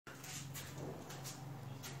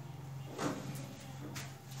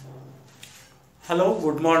Hello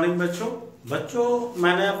good morning बच्चों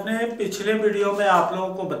मैंने अपने पिछले वीडियो में आप लोगों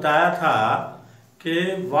को बताया था कि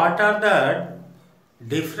what are the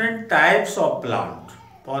different types of plant.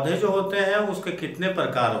 पौधे जो होते हैं उसके कितने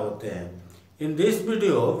प्रकार होते हैं। In this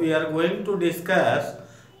video we are going to discuss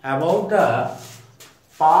about the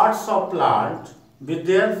parts of plant with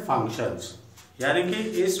their functions. यानी कि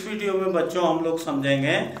इस वीडियो में बच्चों हम लोग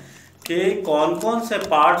समझेंगे कि कौन कौन से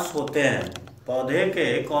पार्ट्स होते हैं, पौधे के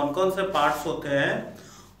कौन कौन से पार्ट्स होते हैं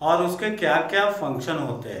और उसके क्या क्या फंक्शन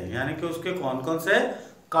होते हैं, यानी कि उसके कौन कौन से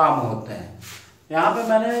काम होते हैं। यहाँ पे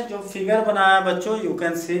मैंने जो फिगर बनाया बच्चों, you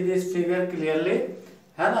can see this figure clearly,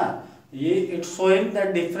 है ना। ये it's showing the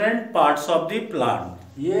different parts of the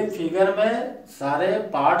plant. ये फिगर में सारे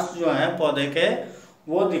पार्ट्स जो हैं पौधे के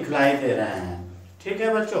वो दिखलाई दे रहे हैं। ठीक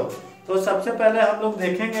है बच्चों, तो सबसे पहले हम लोग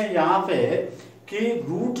देखेंगे यहाँ पे कि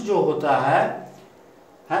रूट जो होता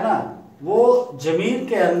है ना, वो जमीन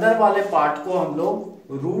के अंदर वाले पार्ट को हम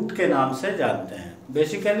लोग रूट के नाम से जानते हैं।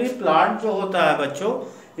 बेसिकली प्लांट जो होता है बच्चों,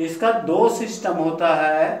 इसका दो सिस्टम होता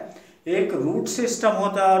है, एक रूट सिस्टम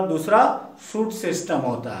होता है और दूसरा शूट सिस्टम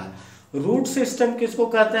होता है। रूट सिस्टम किसको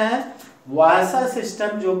कहते हैं? वैसा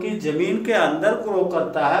सिस्टम जो कि जमीन के अंदर ग्रो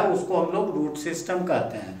करता है उसको हम लोग रूट सिस्टम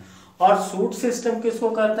कहते हैं। और शूट सिस्टम किसको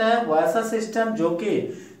कहते हैं? वैसा सिस्टम जो कि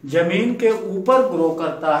जमीन के ऊपर ग्रो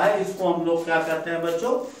करता है, इसको हम लोग क्या कहते हैं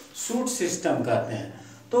बच्चों? शूट सिस्टम कहते हैं।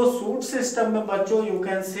 तो शूट सिस्टम में बच्चों you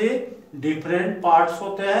can see different parts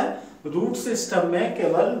होते हैं। रूट सिस्टम में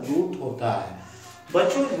केवल रूट होता है।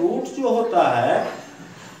 बच्चों रूट जो होता है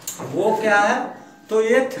वो क्या है? तो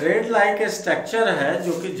ये थ्रेड लाइक स्ट्रक्चर है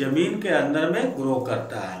जो कि जमीन के अंदर में ग्रो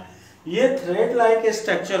करता है। ये थ्रेड लाइक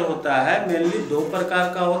स्ट्रक्चर होता है, मेनली दो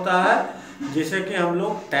प्रकार का होता है, जिसे कि हम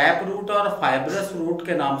लोग टैप रूट और फाइब्रस रूट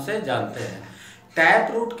के नाम से जानते हैं। टैप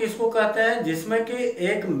रूट किसको कहते हैं? जिसमें कि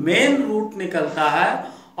एक मेन रूट निकलता है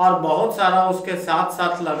और बहुत सारा उसके साथ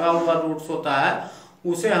साथ लगा हुआ रूट्स होता है,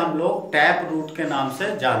 उसे हम लोग टैप रूट के नाम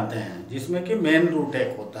से जानते हैं, जिसमें कि मेन रूट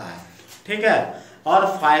एक होता है। ठीक है। और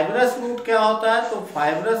फाइब्रस रूट क्या होता है? तो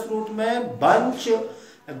फाइब्रस रूट में बंच,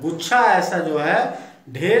 गुच्छा ऐसा जो है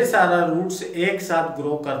ढेर सारा रूट्स एक साथ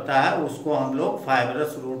ग्रो करता है, उसको हम लोग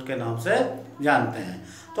फाइब्रस रूट के नाम से जानते हैं।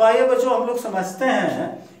 तो आइए बच्चों हम लोग समझते हैं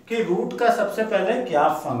कि रूट का सबसे पहले क्या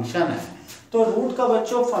फंक्शन है। तो रूट का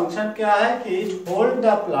बच्चों फंक्शन क्या है कि it hold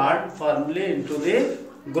the plant firmly into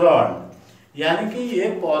the ground, यानी कि ये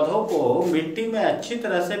पौधों को मिट्टी में अच्छी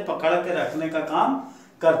तरह से पकड़ के रखने का काम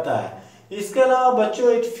करता है। इसके अलावा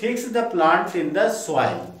बच्चों it fix the plant in the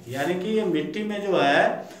soil, यानी कि ये मिट्टी में जो है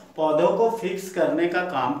पौधों को फिक्स करने का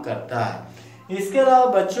काम करता है। इसके अलावा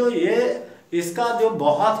बच्चों ये इसका जो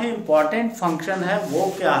बहुत ही इंपॉर्टेंट फंक्शन है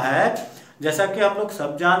वो क्या है? जैसा कि हम लोग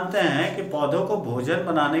सब जानते हैं कि पौधों को भोजन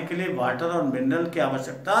बनाने के लिए वाटर और मिनरल की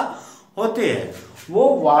आवश्यकता होती है। वो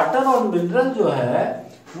वाटर और मिनरल जो है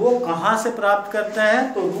वो कहाँ से प्राप्त करते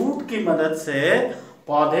हैं? तो रूट की मदद से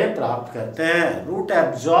पौधे प्राप्त करते हैं। Root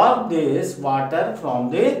absorb this water from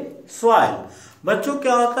the soil. बच्चों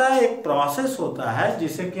क्या होता है? एक प्रोसेस होता है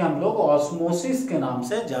जिसे कि हम लोग ऑस्मोसिस के नाम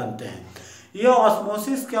से जानते हैं। ये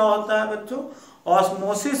ऑस्मोसिस क्या होता है बच्चों?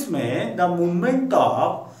 ऑस्मोसिस में the movement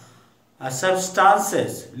of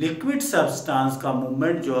substances, liquid substance का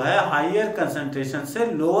मूवमेंट जो है हायर कंसंट्रेशन से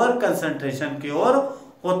लोअर कंसंट्रेशन की ओर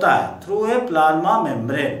होता है थ्रू ए प्लाज्मा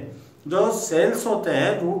मेम्ब्रेन। जो सेल्स होते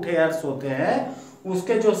हैं, रूट हेयर्स होते हैं,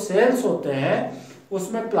 उसके जो सेल्स होते हैं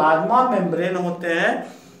उसमें प्लाज्मा मेम्ब्रेन होते हैं।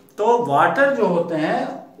 तो वाटर जो होते हैं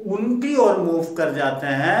उनकी ओर मूव कर जाते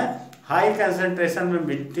हैं, हाई कंसंट्रेशन में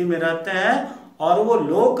मिट्टी में रहते हैं और वो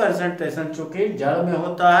लो कंसंट्रेशन चूंकि जड़ में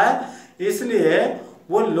होता है, इसलिए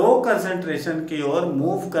वो लो कंसंट्रेशन की ओर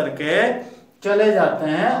मूव करके चले जाते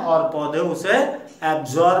हैं और पौधे उसे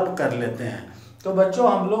एब्जॉर्ब कर लेते हैं। तो बच्चों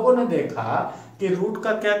हम लोगों ने देखा कि रूट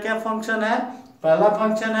का क्या क्या फंक्शन है। पहला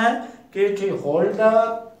फंक्शन है कि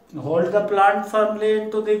hold the plant firmly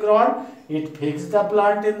into the ground, it fix the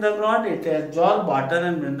plant in the ground, it absorb water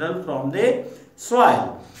and mineral from the soil.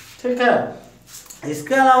 ठीक है।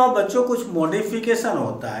 इसके अलावा बच्चों कुछ मॉडिफिकेशन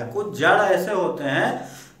होता है, कुछ जड़ ऐसे होते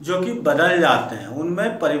हैं जो कि बदल जाते हैं,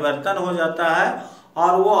 उनमें परिवर्तन हो जाता है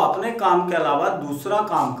और वो अपने काम के अलावा दूसरा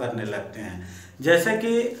काम करने लगते हैं। जैसे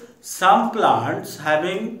कि some plants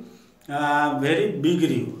having very big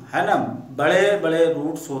leave, है ना, बड़े बड़े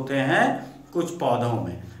रूट्स होते हैं कुछ पौधों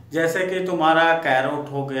में, जैसे कि तुम्हारा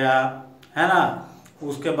कैरोट हो गया, है ना,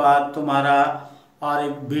 उसके बाद तुम्हारा और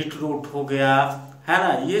एक बीट रूट हो गया, है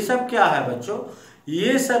ना। ये सब क्या है बच्चों?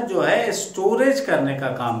 ये सब जो है स्टोरेज करने का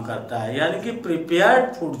काम करता है, यानी कि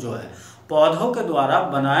प्रिपेयर्ड फूड जो है पौधों के द्वारा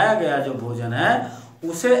बनाया गया जो भोजन है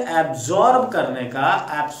उसे एब्जॉर्ब करने का,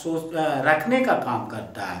 रखने का काम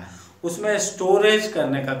करता है। उसमें स्टोरेज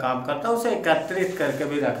करने का काम करता है, उसे एकत्रित करके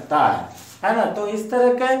भी रखता है ना। तो इस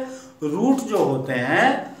तरह के रूट जो होते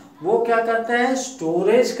हैं वो क्या करते हैं,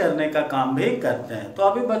 स्टोरेज करने का काम भी करते हैं। तो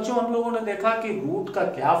अभी बच्चों हम लोगों ने देखा कि रूट का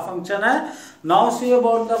क्या फंक्शन है। Now see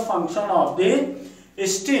about the function of the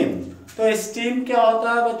steam. तो स्टीम क्या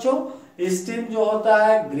होता है बच्चों, स्टीम जो होता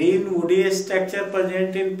है green woody structure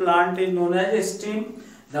present in plant is known as steam.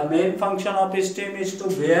 The main function of steam is to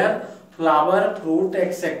bear flower fruit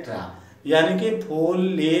etcetera, यानी कि फूल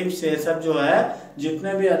लीव्स ये सब जो है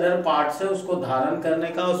जितने भी अदर पार्ट्स है उसको धारण करने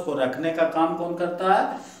का, उसको रखने का काम कौन करता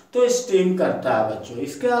है, तो स्टीम करता है बच्चों।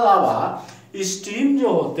 इसके अलावा स्टीम जो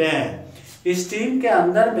होते हैं, स्टीम के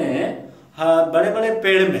अंदर में बड़े बड़े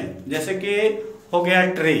पेड़ में, जैसे कि हो गया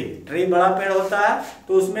ट्री बड़ा पेड़ होता है,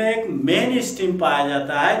 तो उसमें एक मेन स्टीम पाया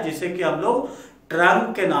जाता है जिसे कि हम लोग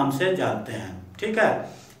ट्रंक के नाम से जानते हैं, ठीक है।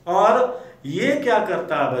 और ये क्या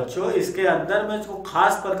करता है बच्चों, इसके अंदर में जो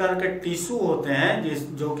खास प्रकार के टिश्यू होते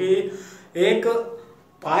हैं जो कि एक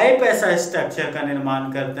पाइप ऐसा स्ट्रक्चर का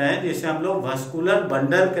निर्माण करते हैं जिसे हम लोग वस्कुलर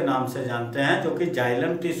बंडल के नाम से जानते हैं, जो कि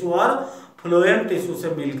जाइलम टिश्यू और फ्लोएम टिश्यू से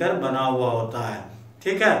मिलकर बना हुआ होता है,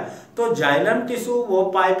 ठीक है। तो जाइलम टिश्यू वो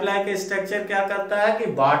पाइप लाइक स्ट्रक्चर क्या करता है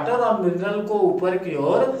कि वाटर और मिनरल को ऊपर की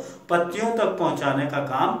ओर पत्तियों तक पहुंचाने का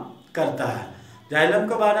काम करता है। जाइलम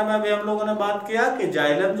के बारे में अभी हम लोगों ने बात किया कि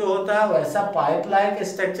जाइलम जो होता है वैसा पाइप लाइक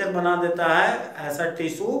स्ट्रक्चर बना देता है, ऐसा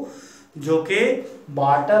टिश्यू जो कि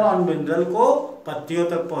वाटर और मिनरल को पत्तियों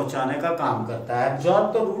तक पहुंचाने का काम करता है।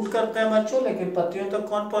 एब्जॉर्ब तो रूट करते हैं बच्चों, लेकिन पत्तियों तक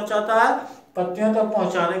कौन पहुंचाता है, पत्तियों तक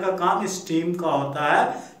पहुंचाने का काम स्टीम का होता है,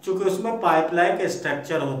 क्योंकि उसमें पाइप लाइक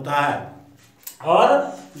स्ट्रक्चर होता है।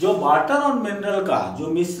 और जो वाटर और मिनरल का जो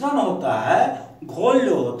मिश्रण होता है, घोल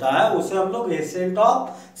जो होता है, उसे हम लोग एसेंट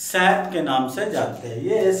ऑफ सैप के नाम से जानते हैं।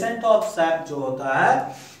 ये एसेंट ऑफ सैप जो होता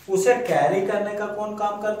है उसे कैरी करने का कौन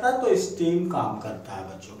काम करता है, तो स्टीम काम करता है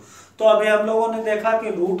बच्चों। तो अभी हम लोगों ने देखा कि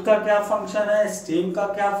रूट का क्या फंक्शन है, स्टीम का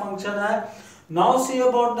क्या फंक्शन है। Now see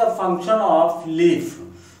about the function of leaf.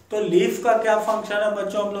 तो लीफ का क्या फंक्शन है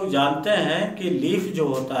बच्चों, हम लोग जानते हैं कि लीफ जो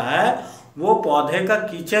होता है वो पौधे का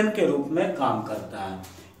किचन के रूप में काम करता है,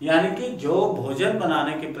 यानी कि जो भोजन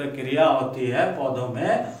बनाने की प्रक्रिया होती है पौधों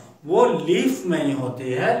में वो लीफ में ही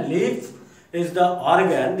होती है। Leaf is the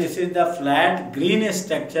organ, this is the flat green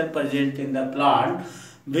structure present in the plant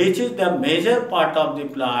which is the major part of the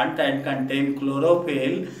plant and contain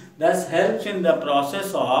chlorophyll, thus helps in the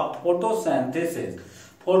process of photosynthesis.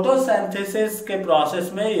 photosynthesis के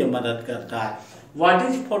process में ये मदद करता है। What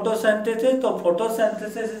is photosynthesis? तो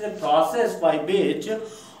photosynthesis is a process by which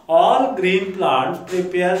all green plants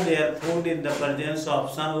prepare their food in the presence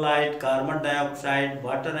of sunlight, carbon dioxide,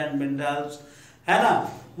 water and minerals, है ना।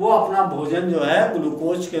 वो अपना भोजन जो है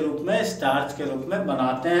ग्लूकोज के रूप में, स्टार्च के रूप में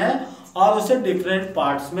बनाते हैं और उसे डिफरेंट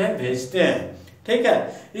पार्ट्स में भेजते हैं, ठीक है।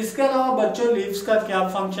 इसके अलावा बच्चों लीव्स का क्या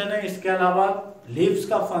फंक्शन है, इसके अलावा लीव्स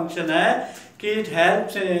का फंक्शन है कि it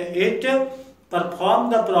helps it perform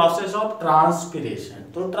the process of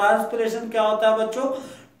transpiration. तो ट्रांसपिरेशन क्या होता है बच्चों,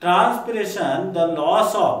 transpiration the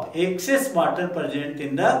loss of excess water present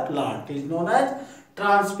in the plant is known as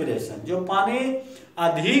transpiration. जो पानी,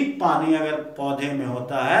 अधिक पानी अगर पौधे में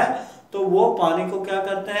होता है तो वो पानी को क्या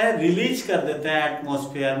करते हैं, रिलीज कर देते हैं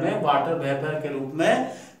एटमॉस्फेयर में, वाटर वेपर के रूप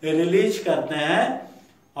में रिलीज करते हैं।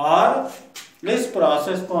 और इस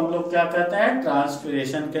प्रोसेस को हम लोग क्या कहते हैं,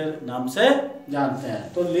 ट्रांसपिरेशन के नाम से जानते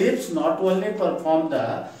हैं। तो leaves not only perform the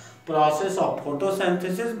process of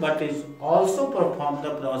photosynthesis but is also perform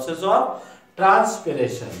the process of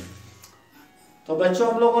transpiration. तो बच्चों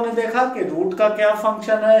हम लोगों ने देखा कि रूट का क्या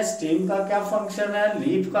फंक्शन है, स्टीम का क्या फंक्शन है,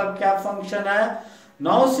 लीफ का क्या फंक्शन है।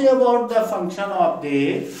 Now see about the function of the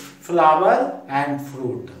flower and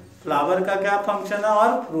fruit. Flower का क्या फंक्शन है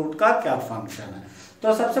और फ्रूट का क्या फंक्शन है।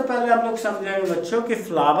 तो सबसे पहले हम लोग समझेंगे बच्चों कि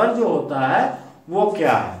फ्लावर जो होता है वो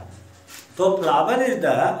क्या है। तो flower is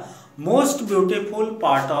the most beautiful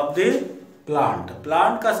part of the plant.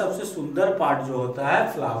 Plant का सबसे सुंदर पार्ट जो होता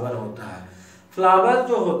है फ्लावर होता है। फ्लावर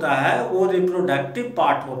जो होता है वो रिप्रोडक्टिव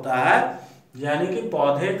पार्ट होता है, यानी कि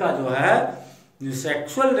पौधे का जो है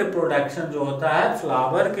सेक्सुअल रिप्रोडक्शन जो होता है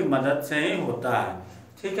फ्लावर की मदद से ही होता है,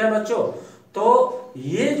 ठीक है बच्चों। तो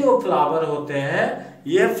ये जो फ्लावर होते हैं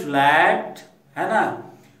ये फ्लैट है ना,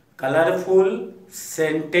 कलरफुल,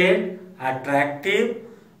 सेंटेड,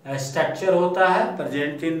 अट्रैक्टिव स्ट्रक्चर होता है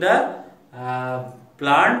present in the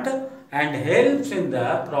plant and helps in the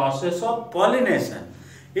process of pollination.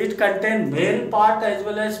 It contain male part as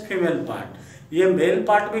well as female part. ये मेल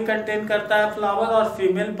पार्ट भी कंटेन करता है फ्लावर और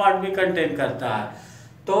फीमेल पार्ट भी कंटेन करता है।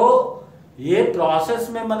 तो ये प्रोसेस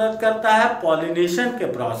में मदद करता है पॉलिनेशन के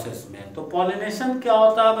प्रोसेस में। तो पॉलिनेशन क्या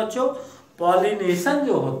होता है बच्चों, पॉलिनेशन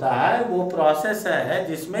जो होता है वो प्रोसेस है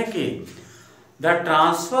जिसमें कि the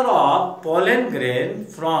transfer of pollen grain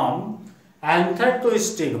from anther to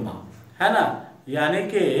stigma, है ना। यानी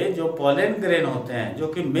कि जो पोलन ग्रेन होते हैं जो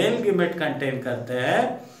कि मेल गीमेट कंटेन करते हैं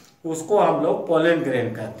उसको हम लोग पोलन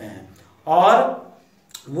ग्रेन कहते हैं। और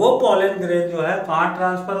वो पोलन ग्रेन जो है कहाँ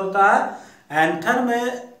ट्रांसफर होता है, एंथर में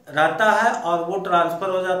रहता है और वो ट्रांसफर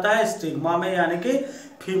हो जाता है स्टिग्मा में, यानी कि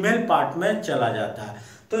फीमेल पार्ट में चला जाता है।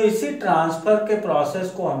 तो इसी ट्रांसफर के प्रोसेस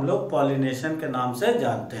को हम लोग पॉलिनेशन के नाम से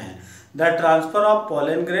जानते हैं। The transfer of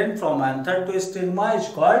pollen grain from anther to stigma is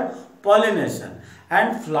called pollination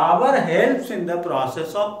and flower helps in the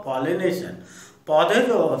process of pollination. पौधे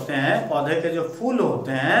जो होते हैं, पौधे के जो फूल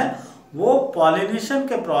होते हैं वो पॉलिनेशन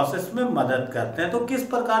के प्रोसेस में मदद करते हैं। तो किस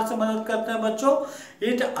प्रकार से मदद करते हैं बच्चों,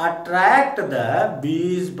 it attract the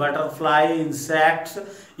bees, butterfly, insects,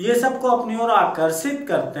 ये सबको अपनी ओर आकर्षित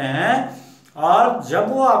करते हैं। और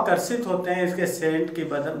जब वो आकर्षित होते हैं इसके सेंट की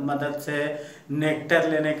मदद से, नेक्टर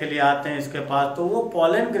लेने के लिए आते हैं इसके पास, तो वो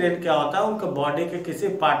पोलन ग्रेन क्या होता है उनके बॉडी के किसी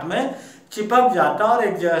पार्ट में चिपक जाता है और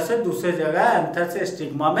एक जगह से दूसरे जगह एंथर से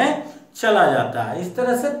स्टिग्मा में चला जाता है। इस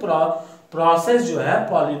तरह से प्रोसेस जो है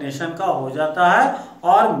पॉलिनेशन का हो जाता है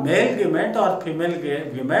और मेल गीमेट और फीमेल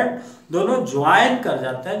गीमेट दोनों ज्वाइन कर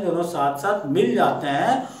जाते हैं, दोनों साथ साथ मिल जाते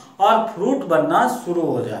हैं और फ्रूट बनना शुरू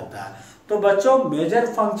हो जाता है। तो बच्चों मेजर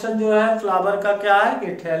फंक्शन जो है फ्लावर का क्या है,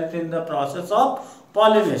 it help in the process of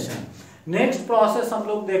pollination. Next process हम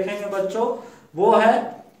लोग देखेंगे बच्चों वो है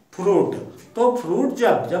फ्रूट। तो फ्रूट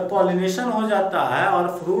जब पॉलिनेशन हो जाता है और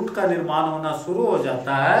फ्रूट का निर्माण होना शुरू हो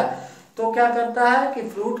जाता है तो क्या करता है कि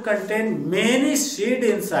fruit contain many seed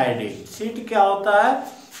inside it. Seed क्या होता है,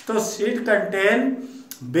 तो seed contain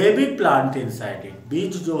baby plant inside it.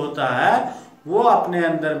 बीज जो होता है वो अपने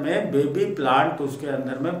अंदर में बेबी प्लांट उसके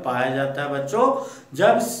अंदर में पाया जाता है बच्चों।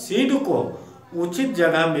 जब सीड को उचित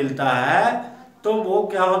जगह मिलता है तो वो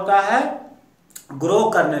क्या होता है, ग्रो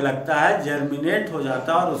करने लगता है, जर्मिनेट हो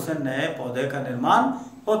जाता है और उससे नए पौधे का निर्माण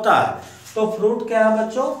होता है। तो फ्रूट क्या है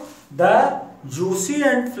बच्चों, the juicy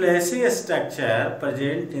and fleshy structure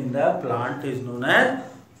present in the plant is known as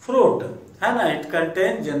fruit, है ना। It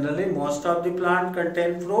contains generally most of the plant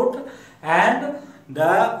contain fruit and the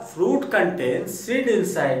fruit contains seed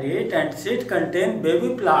inside it and seed contain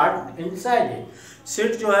baby plant inside it.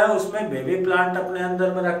 seed जो है उसमें baby plant अपने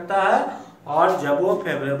अंदर में रखता है और जब वो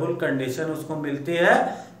फेवरेबल कंडीशन उसको मिलती है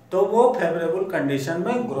तो वो फेवरेबल कंडीशन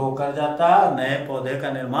में ग्रो कर जाता है, नए पौधे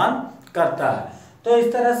का निर्माण करता है। तो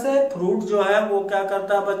इस तरह से फ्रूट जो है वो क्या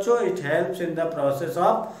करता है बच्चों, it helps in the process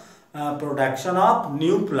of production of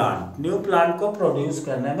new plant. New plant को प्रोड्यूस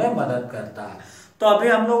करने में मदद करता है। तो अभी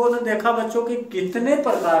हम लोगों ने देखा बच्चों कि कितने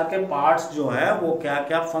प्रकार के पार्ट्स जो है वो क्या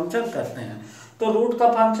क्या फंक्शन करते हैं। तो रूट का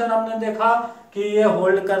फंक्शन हमने देखा कि ये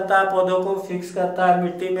होल्ड करता है पौधों को, फिक्स करता है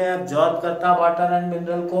मिट्टी में, एब्जॉर्ब करता है वाटर एंड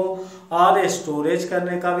मिनरल को और स्टोरेज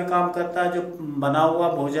करने का भी काम करता है। जो बना हुआ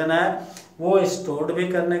भोजन है वो स्टोर्ड भी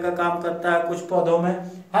करने का काम करता है कुछ पौधों में,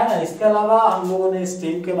 है ना। इसके अलावा हम लोगों ने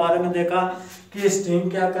स्टीम के बारे में देखा कि स्टीम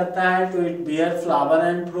क्या करता है, to it beer flower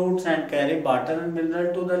and fruits and carry water and mineral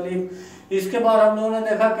to the leaf. इसके बाद हम लोगों ने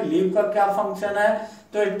देखा कि लीफ का क्या फंक्शन है,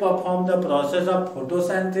 तो it perform the process of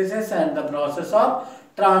photosynthesis and the process of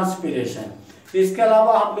transpiration. इसके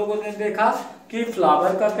अलावा हम लोगों ने देखा कि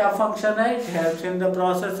फ्लावर का क्या फंक्शन है, it helps in the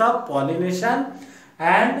process of pollination.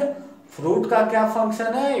 And fruit का क्या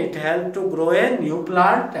फंक्शन है, it help to grow a new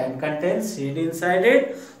plant and contain seed inside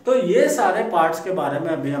it. तो ये सारे पार्ट्स के बारे में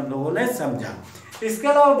अभी हम लोगों ने समझा। इसके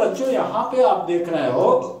अलावा बच्चों यहाँ पे आप देख रहे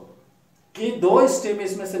हो कि दो स्टीम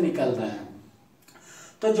इसमें से निकल रहे हैं।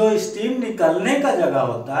 तो जो स्टीम निकलने का जगह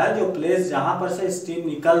होता है, जो प्लेस जहां पर से स्टीम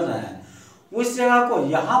निकल रहे हैं, उस जगह को,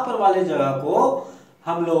 यहाँ पर वाले जगह को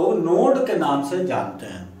हम लोग नोड के नाम से जानते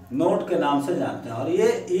हैं, नोड के नाम से जानते हैं। और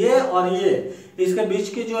ये और ये इसके बीच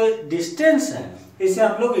की जो डिस्टेंस है इसे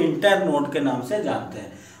हम लोग इंटर नोड के नाम से जानते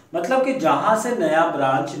हैं। मतलब कि जहां से नया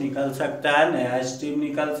ब्रांच निकल सकता है, नया स्टीम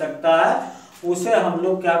निकल सकता है, उसे हम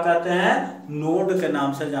लोग क्या कहते हैं, नोड के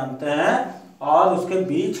नाम से जानते हैं। और उसके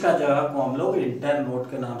बीच का जगह को हम लोग इंटर नोड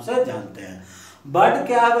के नाम से जानते हैं। बड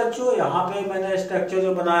क्या है बच्चों, यहाँ पे मैंने स्ट्रक्चर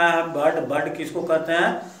जो बनाया है बड, बड किसको कहते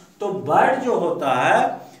हैं, तो बड जो होता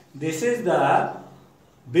है this is the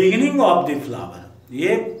beginning of the flower.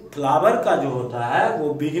 ये फ्लावर का जो होता है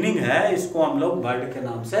वो बिगिनिंग है, इसको हम लोग बड के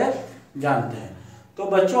नाम से जानते हैं। तो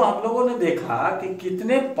बच्चों हम लोगों ने देखा कि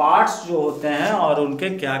कितने पार्ट्स जो होते हैं और उनके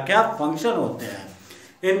क्या क्या फंक्शन होते हैं।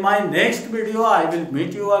 इन my next video I will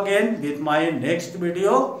meet you again with my next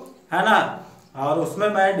video, है ना। और उसमें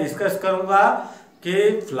मैं डिस्कस करूंगा कि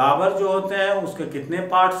फ्लावर जो होते हैं उसके कितने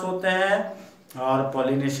पार्ट्स होते हैं और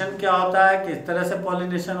पॉलिनेशन क्या होता है, किस तरह से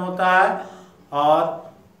पॉलिनेशन होता है,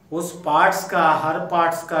 और उस पार्ट्स का, हर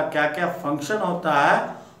पार्ट्स का क्या क्या फंक्शन होता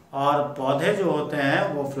है और पौधे जो होते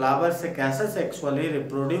हैं वो फ्लावर से कैसे सेक्सुअली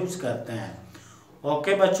रिप्रोड्यूस करते हैं।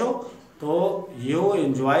 ओके बच्चों, तो you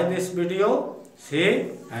enjoy this video, C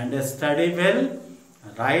and study well,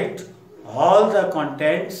 right all the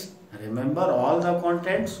contents, remember all the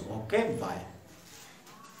contents. Okay, bye.